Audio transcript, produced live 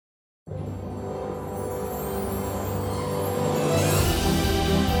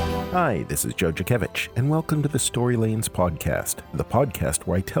Hi, this is Joe Jakevich, and welcome to the Story Lanes podcast, the podcast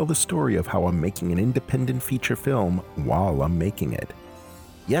where I tell the story of how I'm making an independent feature film while I'm making it.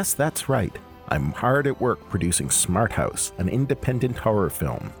 Yes, that's right. I'm hard at work producing Smart House, an independent horror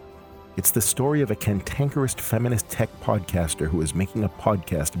film. It's the story of a cantankerous feminist tech podcaster who is making a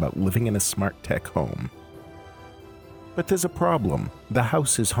podcast about living in a smart tech home. But there's a problem. The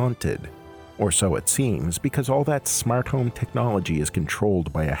house is haunted. Or so it seems, because all that smart home technology is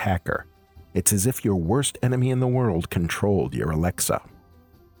controlled by a hacker. It's as if your worst enemy in the world controlled your Alexa.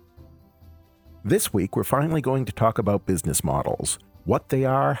 This week, we're finally going to talk about business models. What they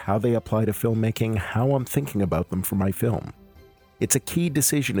are, how they apply to filmmaking, how I'm thinking about them for my film. It's a key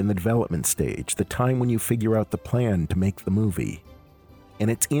decision in the development stage, the time when you figure out the plan to make the movie. And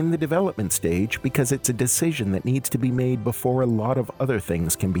it's in the development stage because it's a decision that needs to be made before a lot of other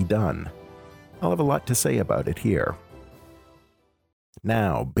things can be done. I'll have a lot to say about it here.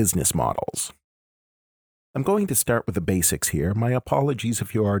 Now, business models. I'm going to start with the basics here. My apologies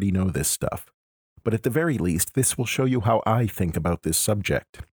if you already know this stuff. But at the very least, this will show you how I think about this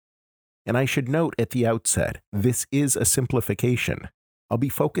subject. And I should note at the outset, this is a simplification. I'll be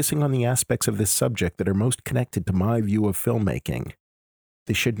focusing on the aspects of this subject that are most connected to my view of filmmaking.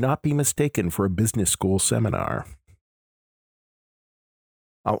 This should not be mistaken for a business school seminar.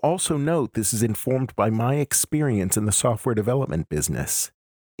 I'll also note this is informed by my experience in the software development business.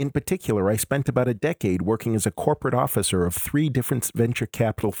 In particular, I spent about a decade working as a corporate officer of 3 different venture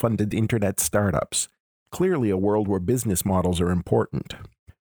capital-funded internet startups. Clearly a world where business models are important.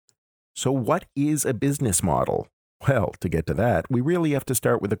 So what is a business model? Well, to get to that, we really have to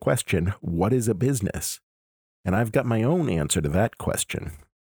start with the question, what is a business? And I've got my own answer to that question.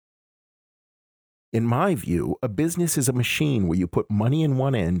 In my view, a business is a machine where you put money in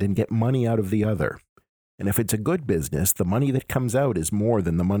one end and get money out of the other. And if it's a good business, the money that comes out is more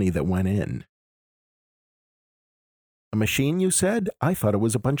than the money that went in. A machine, you said? I thought it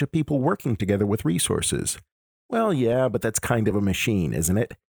was a bunch of people working together with resources. Well, yeah, but that's kind of a machine, isn't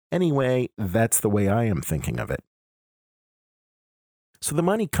it? Anyway, that's the way I am thinking of it. So the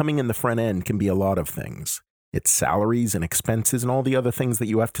money coming in the front end can be a lot of things. It's salaries and expenses and all the other things that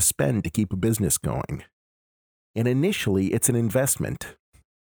you have to spend to keep a business going. And initially, it's an investment.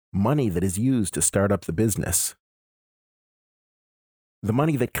 Money that is used to start up the business. The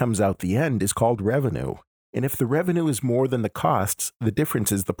money that comes out the end is called revenue. And if the revenue is more than the costs, the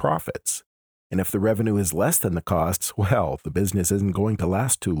difference is the profits. And if the revenue is less than the costs, well, the business isn't going to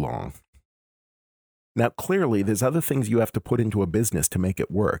last too long. Now, clearly, there's other things you have to put into a business to make it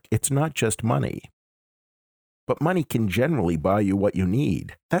work. It's not just money. But money can generally buy you what you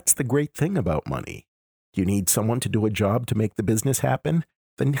need. That's the great thing about money. Do you need someone to do a job to make the business happen?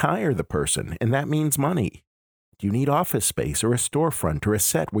 Then hire the person, and that means money. Do you need office space or a storefront or a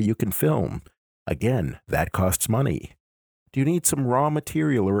set where you can film? Again, that costs money. Do you need some raw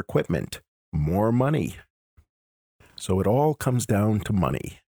material or equipment? More money. So it all comes down to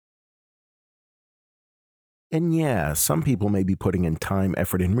money. And yeah, some people may be putting in time,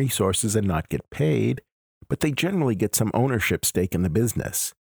 effort, and resources and not get paid, but they generally get some ownership stake in the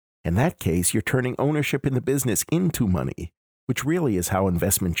business. In that case, you're turning ownership in the business into money, which really is how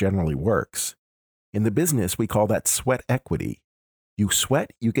investment generally works. In the business, we call that sweat equity. You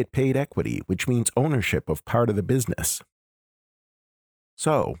sweat, you get paid equity, which means ownership of part of the business.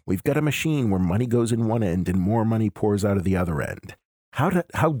 So, we've got a machine where money goes in one end and more money pours out of the other end. How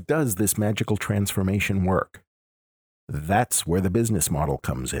does this magical transformation work? That's where the business model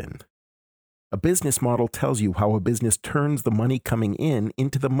comes in. A business model tells you how a business turns the money coming in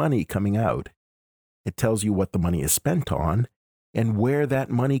into the money coming out. It tells you what the money is spent on and where that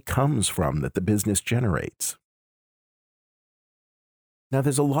money comes from that the business generates. Now,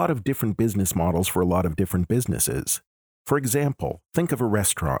 there's a lot of different business models for a lot of different businesses. For example, think of a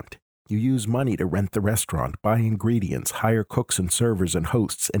restaurant. You use money to rent the restaurant, buy ingredients, hire cooks and servers and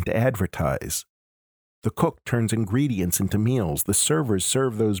hosts, and to advertise. The cook turns ingredients into meals. The servers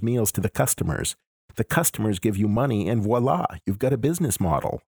serve those meals to the customers. The customers give you money, and voila, you've got a business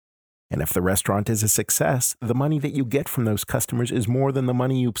model. And if the restaurant is a success, the money that you get from those customers is more than the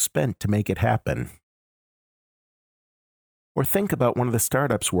money you've spent to make it happen. Or think about one of the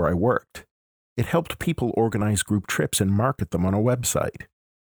startups where I worked. It helped people organize group trips and market them on a website.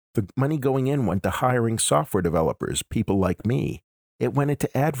 The money going in went to hiring software developers, people like me. It went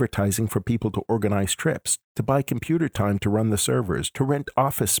into advertising for people to organize trips, to buy computer time to run the servers, to rent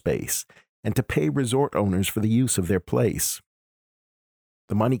office space, and to pay resort owners for the use of their place.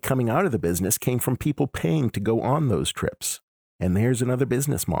 The money coming out of the business came from people paying to go on those trips. And there's another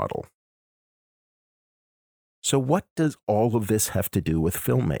business model. So, what does all of this have to do with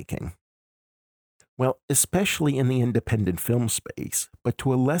filmmaking? Well, especially in the independent film space, but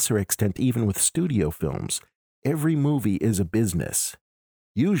to a lesser extent even with studio films, every movie is a business.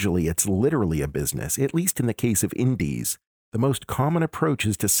 Usually it's literally a business, at least in the case of indies. The most common approach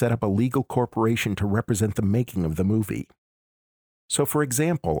is to set up a legal corporation to represent the making of the movie. So, for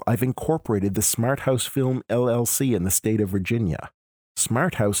example, I've incorporated the Smart House Film LLC in the state of Virginia.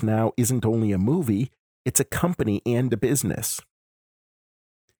 Smart House now isn't only a movie, it's a company and a business.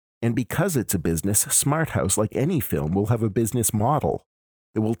 And because it's a business, Smart House, like any film, will have a business model.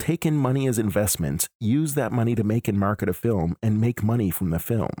 It will take in money as investments, use that money to make and market a film, and make money from the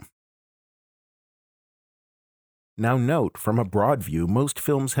film. Now note, from a broad view, most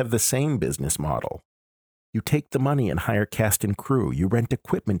films have the same business model. You take the money and hire cast and crew, you rent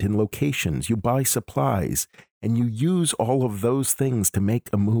equipment in locations, you buy supplies, and you use all of those things to make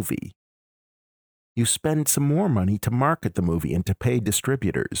a movie. You spend some more money to market the movie and to pay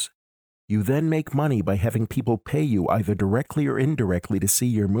distributors. You then make money by having people pay you either directly or indirectly to see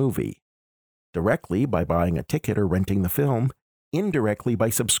your movie. Directly by buying a ticket or renting the film, indirectly by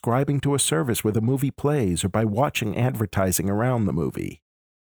subscribing to a service where the movie plays or by watching advertising around the movie.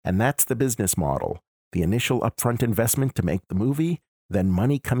 And that's the business model. The initial upfront investment to make the movie, then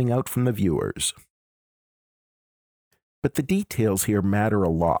money coming out from the viewers. But the details here matter a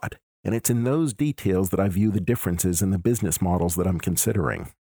lot, and it's in those details that I view the differences in the business models that I'm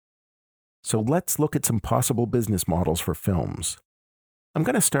considering. So let's look at some possible business models for films. I'm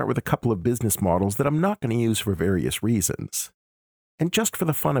going to start with a couple of business models that I'm not going to use for various reasons. And just for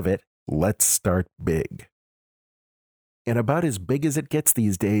the fun of it, let's start big. And about as big as it gets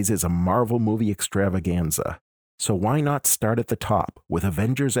these days is a Marvel movie extravaganza. So why not start at the top with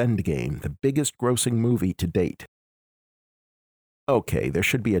Avengers Endgame, the biggest grossing movie to date? Okay, there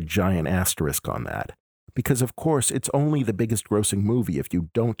should be a giant asterisk on that, because of course it's only the biggest grossing movie if you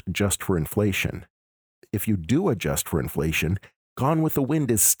don't adjust for inflation. If you do adjust for inflation, Gone with the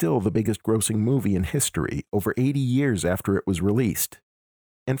Wind is still the biggest grossing movie in history, over 80 years after it was released.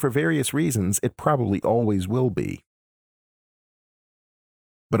 And for various reasons, it probably always will be.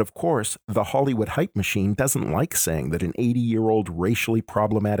 But of course, the Hollywood hype machine doesn't like saying that an 80-year-old racially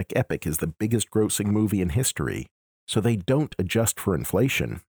problematic epic is the biggest grossing movie in history, so they don't adjust for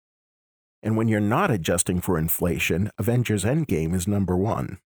inflation. And when you're not adjusting for inflation, Avengers Endgame is number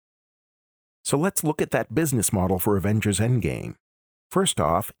one. So let's look at that business model for Avengers Endgame. First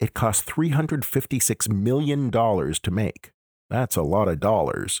off, it cost $356 million to make. That's a lot of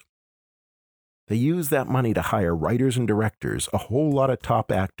dollars. They use that money to hire writers and directors, a whole lot of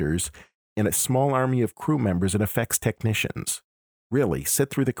top actors, and a small army of crew members and effects technicians. Really, sit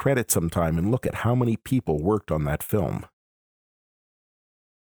through the credits sometime and look at how many people worked on that film.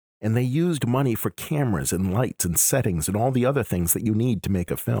 And they used money for cameras and lights and settings and all the other things that you need to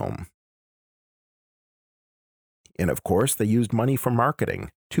make a film. And of course, they used money for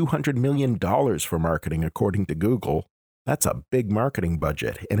marketing, $200 million for marketing according to Google. That's a big marketing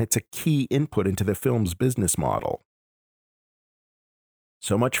budget, and it's a key input into the film's business model.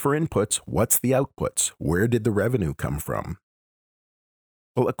 So much for inputs. What's the outputs? Where did the revenue come from?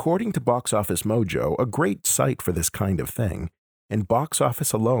 Well, according to Box Office Mojo, a great site for this kind of thing, in box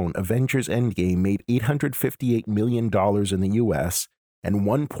office alone, Avengers Endgame made $858 million in the US and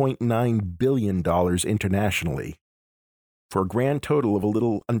 $1.9 billion internationally, for a grand total of a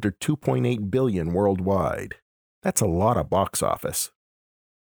little under $2.8 billion worldwide. That's a lot of box office.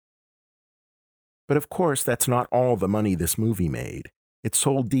 But of course, that's not all the money this movie made. It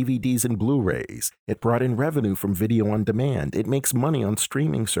sold DVDs and Blu-rays. It brought in revenue from video on demand. It makes money on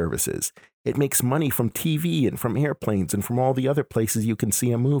streaming services. It makes money from TV and from airplanes and from all the other places you can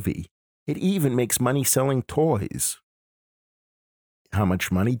see a movie. It even makes money selling toys. How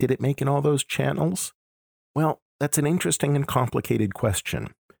much money did it make in all those channels? Well, that's an interesting and complicated question.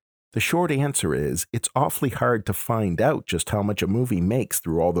 The short answer is, it's awfully hard to find out just how much a movie makes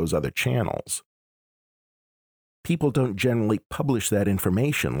through all those other channels. People don't generally publish that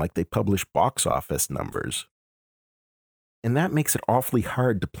information like they publish box office numbers. And that makes it awfully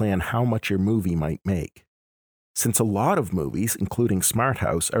hard to plan how much your movie might make. Since a lot of movies, including Smart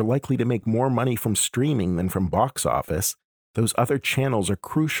House, are likely to make more money from streaming than from box office, those other channels are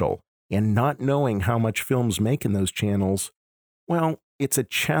crucial, and not knowing how much films make in those channels, well, it's a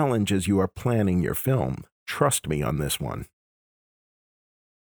challenge as you are planning your film. Trust me on this one.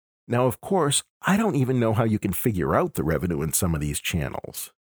 Now, of course, I don't even know how you can figure out the revenue in some of these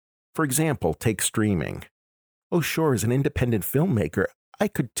channels. For example, take streaming. Oh, sure, as an independent filmmaker, I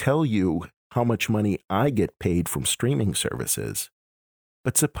could tell you how much money I get paid from streaming services.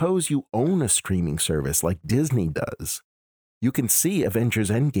 But suppose you own a streaming service like Disney does. You can see Avengers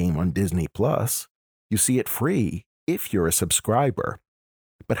Endgame on Disney Plus. You see it free if you're a subscriber.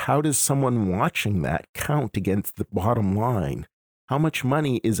 But how does someone watching that count against the bottom line? How much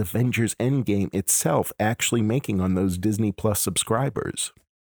money is Avengers Endgame itself actually making on those Disney Plus subscribers?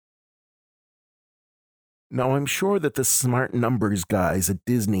 Now, I'm sure that the smart numbers guys at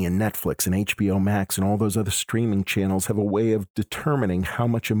Disney and Netflix and HBO Max and all those other streaming channels have a way of determining how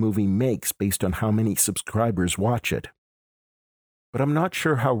much a movie makes based on how many subscribers watch it. But I'm not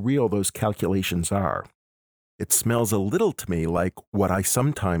sure how real those calculations are. It smells a little to me like what I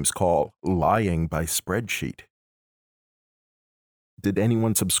sometimes call lying by spreadsheet. Did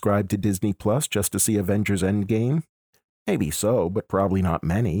anyone subscribe to Disney Plus just to see Avengers Endgame? Maybe so, but probably not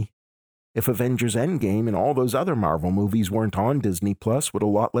many. If Avengers Endgame and all those other Marvel movies weren't on Disney Plus, would a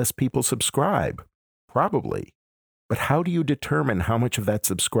lot less people subscribe? Probably. But how do you determine how much of that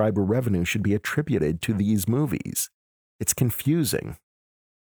subscriber revenue should be attributed to these movies? It's confusing.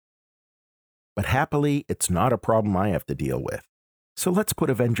 But happily, it's not a problem I have to deal with. So let's put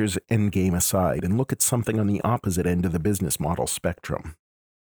Avengers Endgame aside and look at something on the opposite end of the business model spectrum.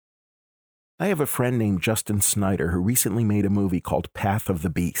 I have a friend named Justin Snyder who recently made a movie called Path of the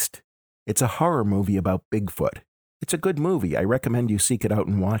Beast. It's a horror movie about Bigfoot. It's a good movie. I recommend you seek it out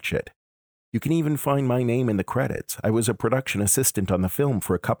and watch it. You can even find my name in the credits. I was a production assistant on the film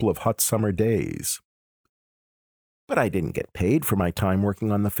for a couple of hot summer days. But I didn't get paid for my time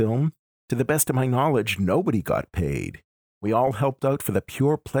working on the film. To the best of my knowledge, nobody got paid. We all helped out for the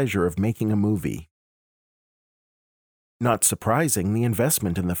pure pleasure of making a movie. Not surprising, the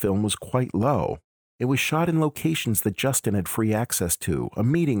investment in the film was quite low. It was shot in locations that Justin had free access to, a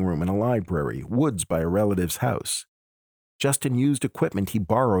meeting room and a library, woods by a relative's house. Justin used equipment he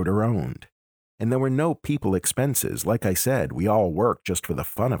borrowed or owned. And there were no people expenses. Like I said, we all worked just for the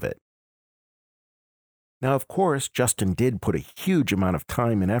fun of it. Now, of course, Justin did put a huge amount of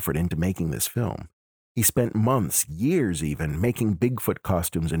time and effort into making this film. He spent months, years even, making Bigfoot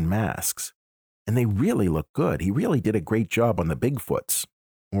costumes and masks. And they really look good. He really did a great job on the Bigfoots.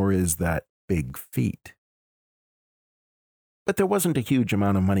 Or is that big feet? But there wasn't a huge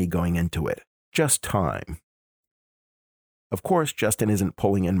amount of money going into it, just time. Of course, Justin isn't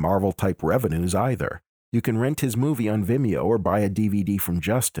pulling in Marvel-type revenues either. You can rent his movie on Vimeo or buy a DVD from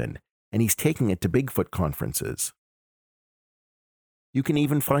Justin, and he's taking it to Bigfoot conferences. You can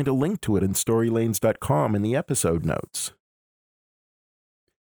even find a link to it in storylanes.com in the episode notes.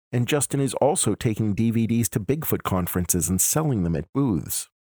 And Justin is also taking DVDs to Bigfoot conferences and selling them at booths.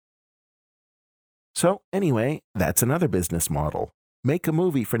 So anyway, that's another business model. Make a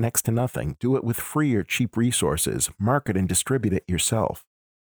movie for next to nothing, do it with free or cheap resources, market and distribute it yourself.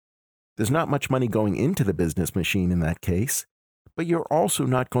 There's not much money going into the business machine in that case, but you're also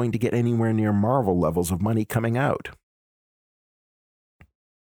not going to get anywhere near Marvel levels of money coming out.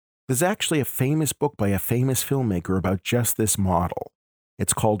 There's actually a famous book by a famous filmmaker about just this model.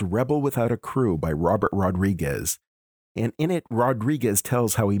 It's called Rebel Without a Crew by Robert Rodriguez, and in it, Rodriguez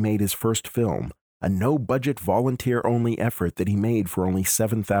tells how he made his first film, a no-budget volunteer-only effort that he made for only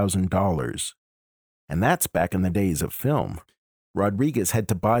 $7,000. And that's back in the days of film. Rodriguez had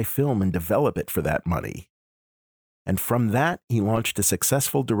to buy film and develop it for that money. And from that, he launched a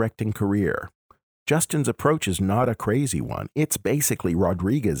successful directing career. Justin's approach is not a crazy one. It's basically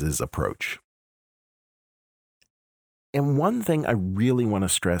Rodriguez's approach. And one thing I really want to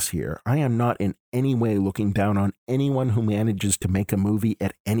stress here, I am not in any way looking down on anyone who manages to make a movie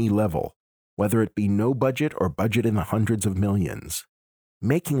at any level, whether it be no budget or budget in the hundreds of millions.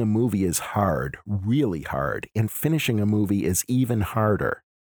 Making a movie is hard, really hard, and finishing a movie is even harder.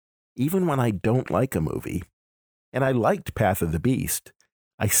 Even when I don't like a movie, and I liked Path of the Beast,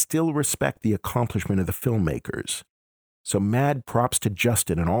 I still respect the accomplishment of the filmmakers. So mad props to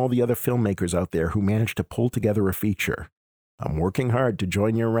Justin and all the other filmmakers out there who managed to pull together a feature. I'm working hard to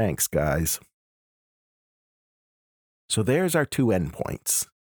join your ranks, guys. So there's our two endpoints.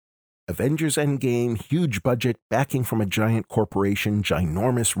 Avengers Endgame, huge budget, backing from a giant corporation,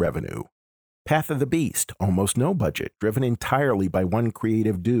 ginormous revenue. Path of the Beast, almost no budget, driven entirely by one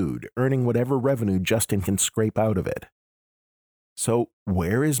creative dude, earning whatever revenue Justin can scrape out of it. So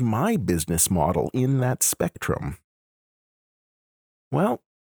where is my business model in that spectrum? Well,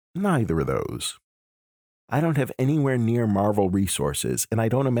 neither of those. I don't have anywhere near Marvel resources, and I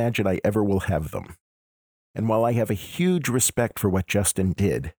don't imagine I ever will have them. And while I have a huge respect for what Justin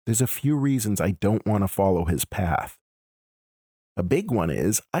did, there's a few reasons I don't want to follow his path. A big one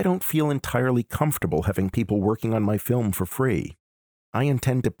is I don't feel entirely comfortable having people working on my film for free. I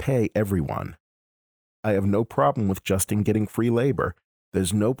intend to pay everyone. I have no problem with Justin getting free labor.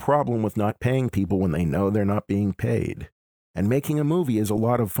 There's no problem with not paying people when they know they're not being paid. And making a movie is a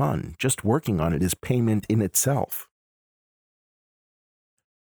lot of fun. Just working on it is payment in itself.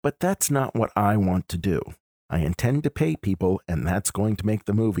 But that's not what I want to do. I intend to pay people, and that's going to make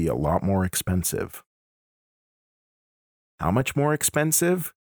the movie a lot more expensive. How much more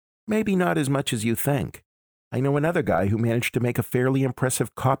expensive? Maybe not as much as you think. I know another guy who managed to make a fairly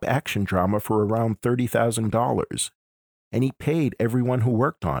impressive cop action drama for around $30,000, and he paid everyone who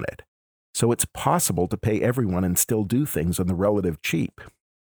worked on it. So it's possible to pay everyone and still do things on the relative cheap.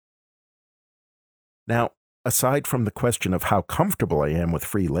 Now, aside from the question of how comfortable I am with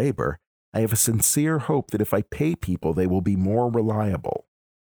free labor, I have a sincere hope that if I pay people, they will be more reliable.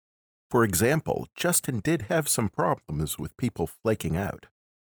 For example, Justin did have some problems with people flaking out.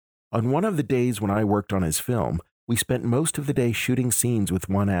 On one of the days when I worked on his film, we spent most of the day shooting scenes with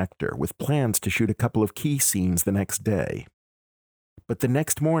one actor, with plans to shoot a couple of key scenes the next day. But the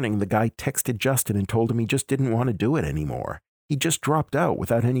next morning, the guy texted Justin and told him he just didn't want to do it anymore. He just dropped out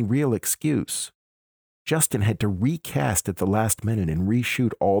without any real excuse. Justin had to recast at the last minute and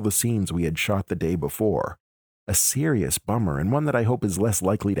reshoot all the scenes we had shot the day before. A serious bummer, and one that I hope is less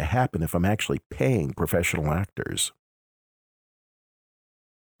likely to happen if I'm actually paying professional actors.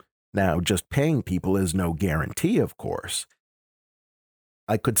 Now, just paying people is no guarantee, of course.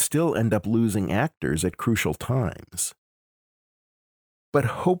 I could still end up losing actors at crucial times. But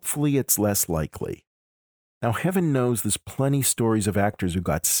hopefully it's less likely. Now, heaven knows there's plenty stories of actors who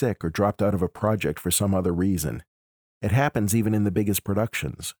got sick or dropped out of a project for some other reason. It happens even in the biggest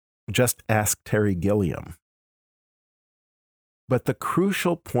productions. Just ask Terry Gilliam. But the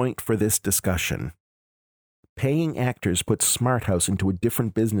crucial point for this discussion: paying actors puts Smart House into a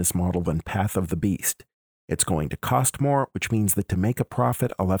different business model than Path of the Beast. It's going to cost more, which means that to make a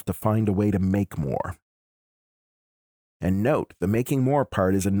profit, I'll have to find a way to make more. And note, the making more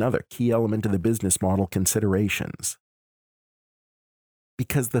part is another key element of the business model considerations.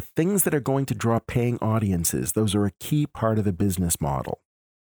 Because the things that are going to draw paying audiences, those are a key part of the business model.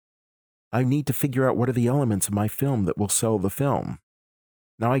 I need to figure out what are the elements of my film that will sell the film.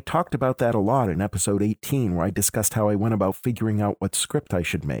 Now, I talked about that a lot in episode 18, where I discussed how I went about figuring out what script I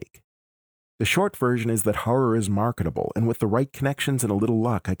should make. The short version is that horror is marketable, and with the right connections and a little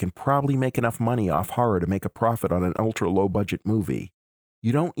luck, I can probably make enough money off horror to make a profit on an ultra-low-budget movie.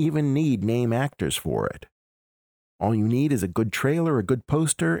 You don't even need name actors for it. All you need is a good trailer, a good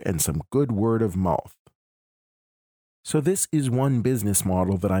poster, and some good word of mouth. So this is one business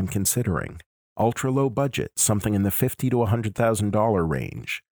model that I'm considering. Ultra-low budget, something in the $50,000 to $100,000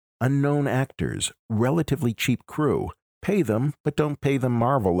 range. Unknown actors, relatively cheap crew. Pay them, but don't pay them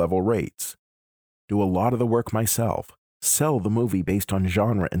Marvel-level rates. Do a lot of the work myself. Sell the movie based on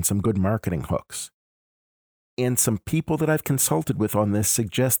genre and some good marketing hooks. And some people that I've consulted with on this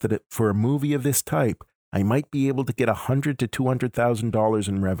suggest that for a movie of this type, I might be able to get $100,000 to $200,000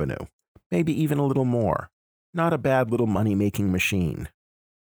 in revenue. Maybe even a little more. Not a bad little money-making machine.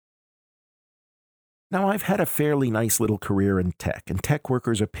 Now, I've had a fairly nice little career in tech, and tech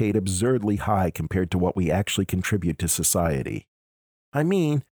workers are paid absurdly high compared to what we actually contribute to society. I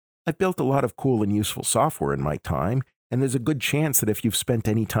mean, I've built a lot of cool and useful software in my time, and there's a good chance that if you've spent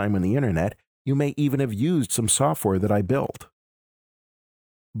any time on the internet, you may even have used some software that I built.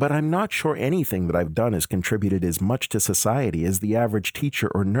 But I'm not sure anything that I've done has contributed as much to society as the average teacher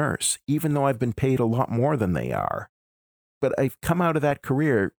or nurse, even though I've been paid a lot more than they are. But I've come out of that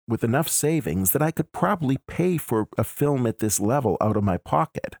career with enough savings that I could probably pay for a film at this level out of my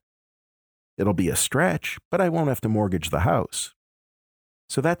pocket. It'll be a stretch, but I won't have to mortgage the house.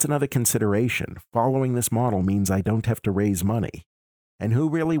 So that's another consideration. Following this model means I don't have to raise money. And who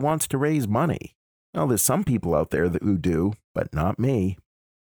really wants to raise money? Well, there's some people out there who do, but not me.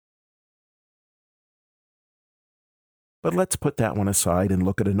 But let's put that one aside and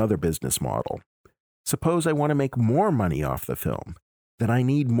look at another business model. Suppose I want to make more money off the film. Then I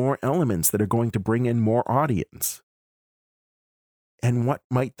need more elements that are going to bring in more audience. And what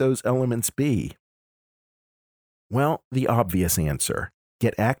might those elements be? Well, the obvious answer.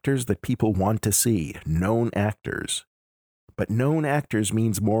 Get actors that people want to see, known actors. But known actors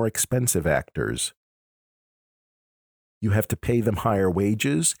means more expensive actors. You have to pay them higher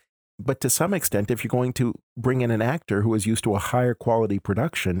wages, but to some extent, if you're going to bring in an actor who is used to a higher quality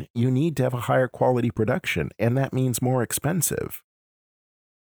production, you need to have a higher quality production, and that means more expensive.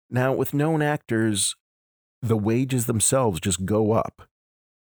 Now, with known actors, the wages themselves just go up.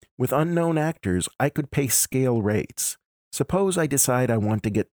 With unknown actors, I could pay scale rates. Suppose I decide I want to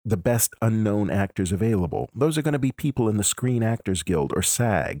get the best unknown actors available. Those are going to be people in the Screen Actors Guild or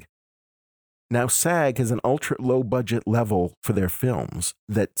SAG. Now, SAG has an ultra low budget level for their films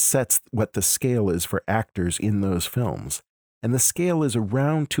that sets what the scale is for actors in those films, and the scale is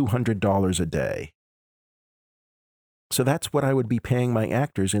around $200 a day. So that's what I would be paying my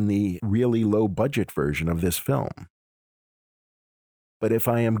actors in the really low budget version of this film. But if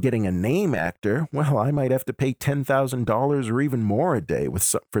I am getting a name actor, well, I might have to pay $10,000 or even more a day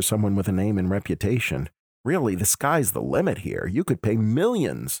for someone with a name and reputation. Really, the sky's the limit here. You could pay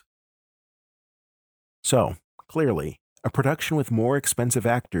millions. So, clearly, a production with more expensive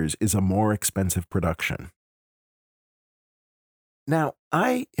actors is a more expensive production. Now,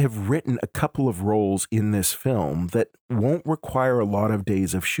 I have written a couple of roles in this film that won't require a lot of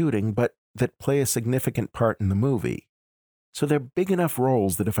days of shooting, but that play a significant part in the movie. So they're big enough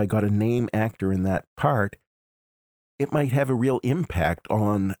roles that if I got a name actor in that part, it might have a real impact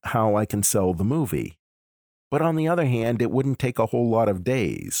on how I can sell the movie. But on the other hand, it wouldn't take a whole lot of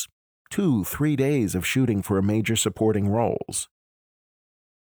days. 2-3 days of shooting for a major supporting roles.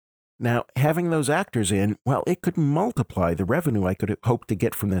 Now, having those actors in, well, it could multiply the revenue I could hope to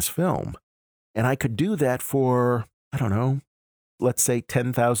get from this film. And I could do that for, I don't know, let's say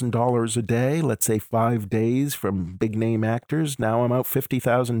 $10,000 a day, let's say 5 days from big name actors. Now I'm out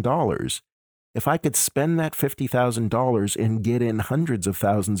 $50,000. If I could spend that $50,000 and get in hundreds of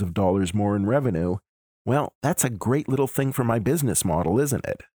thousands of dollars more in revenue, well, that's a great little thing for my business model, isn't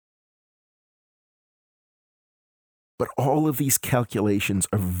it? But all of these calculations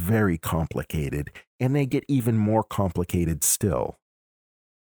are very complicated, and they get even more complicated still.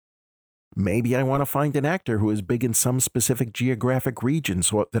 Maybe I want to find an actor who is big in some specific geographic region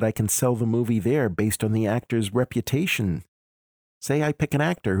so that I can sell the movie there based on the actor's reputation. Say I pick an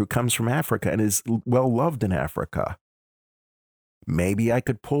actor who comes from Africa and is well loved in Africa. Maybe I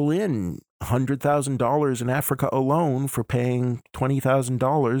could pull in $100,000 in Africa alone for paying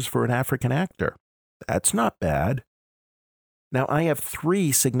 $20,000 for an African actor. That's not bad. Now, I have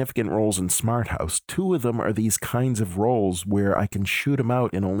 3 significant roles in Smart House. 2 of them are these kinds of roles where I can shoot them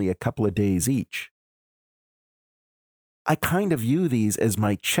out in only a couple of days each. I kind of view these as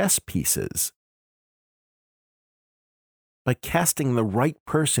my chess pieces. By casting the right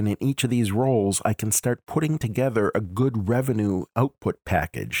person in each of these roles, I can start putting together a good revenue output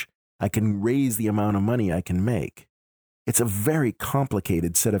package. I can raise the amount of money I can make. It's a very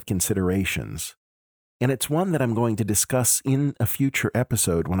complicated set of considerations. And it's one that I'm going to discuss in a future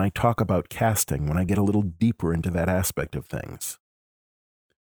episode when I talk about casting, when I get a little deeper into that aspect of things.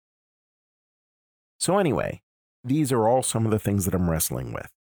 So anyway, these are all some of the things that I'm wrestling with.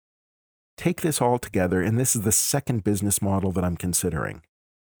 Take this all together, and this is the second business model that I'm considering.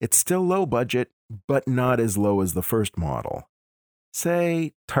 It's still low budget, but not as low as the first model.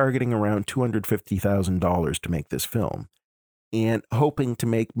 Say, targeting around $250,000 to make this film, and hoping to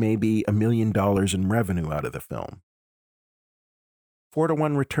make maybe $1 million in revenue out of the film.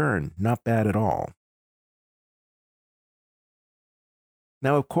 4-to-1 return, not bad at all.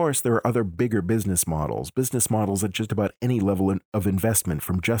 Now, of course, there are other bigger business models at just about any level of investment,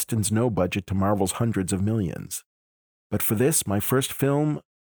 from Justin's no budget to Marvel's hundreds of millions. But for this, my first film,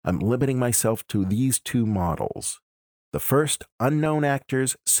 I'm limiting myself to these 2 models. The first, unknown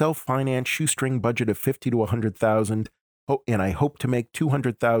actors, self-finance shoestring budget of $50,000 to $100,000, and I hope to make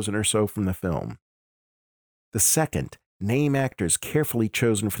 $200,000 or so from the film. The second, name actors carefully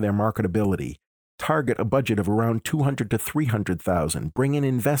chosen for their marketability, target a budget of around $200,000 to $300,000, bring in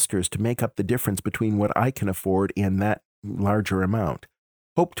investors to make up the difference between what I can afford and that larger amount.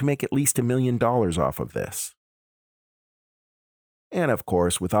 Hope to make at least $1 million off of this. And of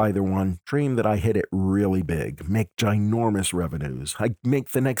course, with either one, dream that I hit it really big, make ginormous revenues. I make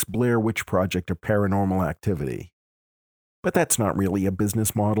the next Blair Witch Project or Paranormal Activity. But that's not really a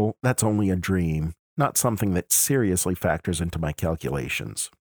business model, that's only a dream, not something that seriously factors into my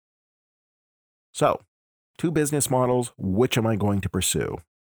calculations. So, 2 business models, which am I going to pursue?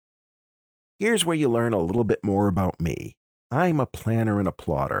 Here's where you learn a little bit more about me. I'm a planner and a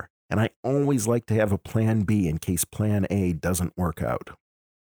plotter, and I always like to have a plan B in case plan A doesn't work out.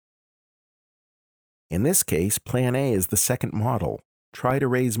 In this case, plan A is the second model. Try to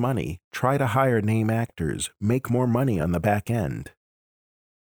raise money, try to hire name actors, make more money on the back end.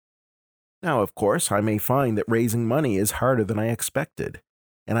 Now, of course, I may find that raising money is harder than I expected,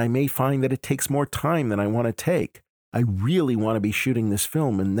 and I may find that it takes more time than I want to take. I really want to be shooting this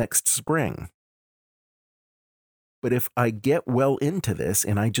film in next spring. But if I get well into this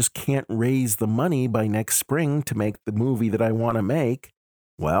and I just can't raise the money by next spring to make the movie that I want to make,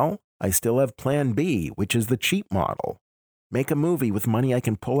 well, I still have plan B, which is the cheap model. Make a movie with money I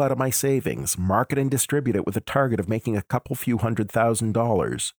can pull out of my savings, market and distribute it with a target of making a couple few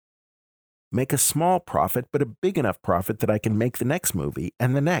 $100,000. Make a small profit, but a big enough profit that I can make the next movie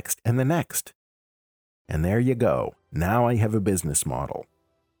and the next and the next. And there you go. Now I have a business model.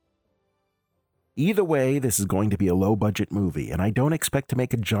 Either way, this is going to be a low-budget movie, and I don't expect to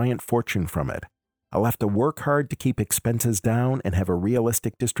make a giant fortune from it. I'll have to work hard to keep expenses down and have a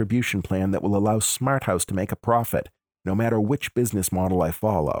realistic distribution plan that will allow SmartHouse to make a profit, no matter which business model I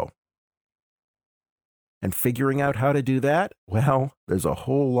follow. And figuring out how to do that? Well, there's a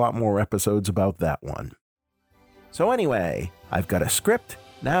whole lot more episodes about that one. So anyway, I've got a script,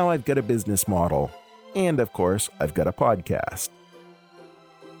 now I've got a business model, and of course, I've got a podcast.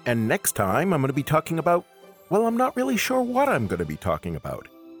 And next time, I'm going to be talking about, well, I'm not really sure what I'm going to be talking about.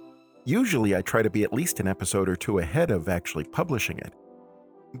 Usually, I try to be at least an episode or two ahead of actually publishing it.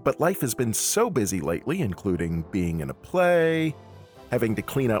 But life has been so busy lately, including being in a play, having to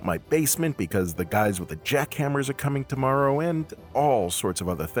clean out my basement because the guys with the jackhammers are coming tomorrow, and all sorts of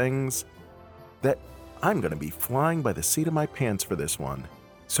other things, that I'm going to be flying by the seat of my pants for this one.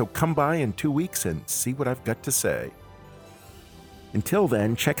 So come by in 2 weeks and see what I've got to say. Until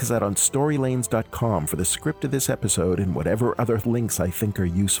then, check us out on storylanes.com for the script of this episode and whatever other links I think are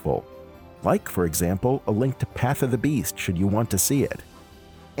useful. Like, for example, a link to Path of the Beast should you want to see it.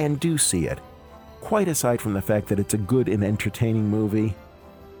 And do see it. Quite aside from the fact that it's a good and entertaining movie.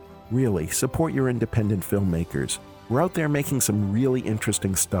 Really, support your independent filmmakers. We're out there making some really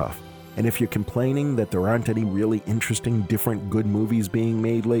interesting stuff. And if you're complaining that there aren't any really interesting, different, good movies being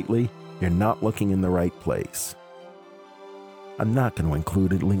made lately, you're not looking in the right place. I'm not going to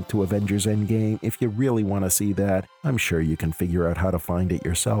include a link to Avengers Endgame. If you really want to see that, I'm sure you can figure out how to find it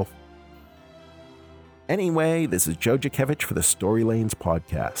yourself. Anyway, this is Joe Jakevich for the Story Lanes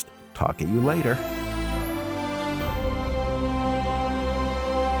podcast. Talk at you later.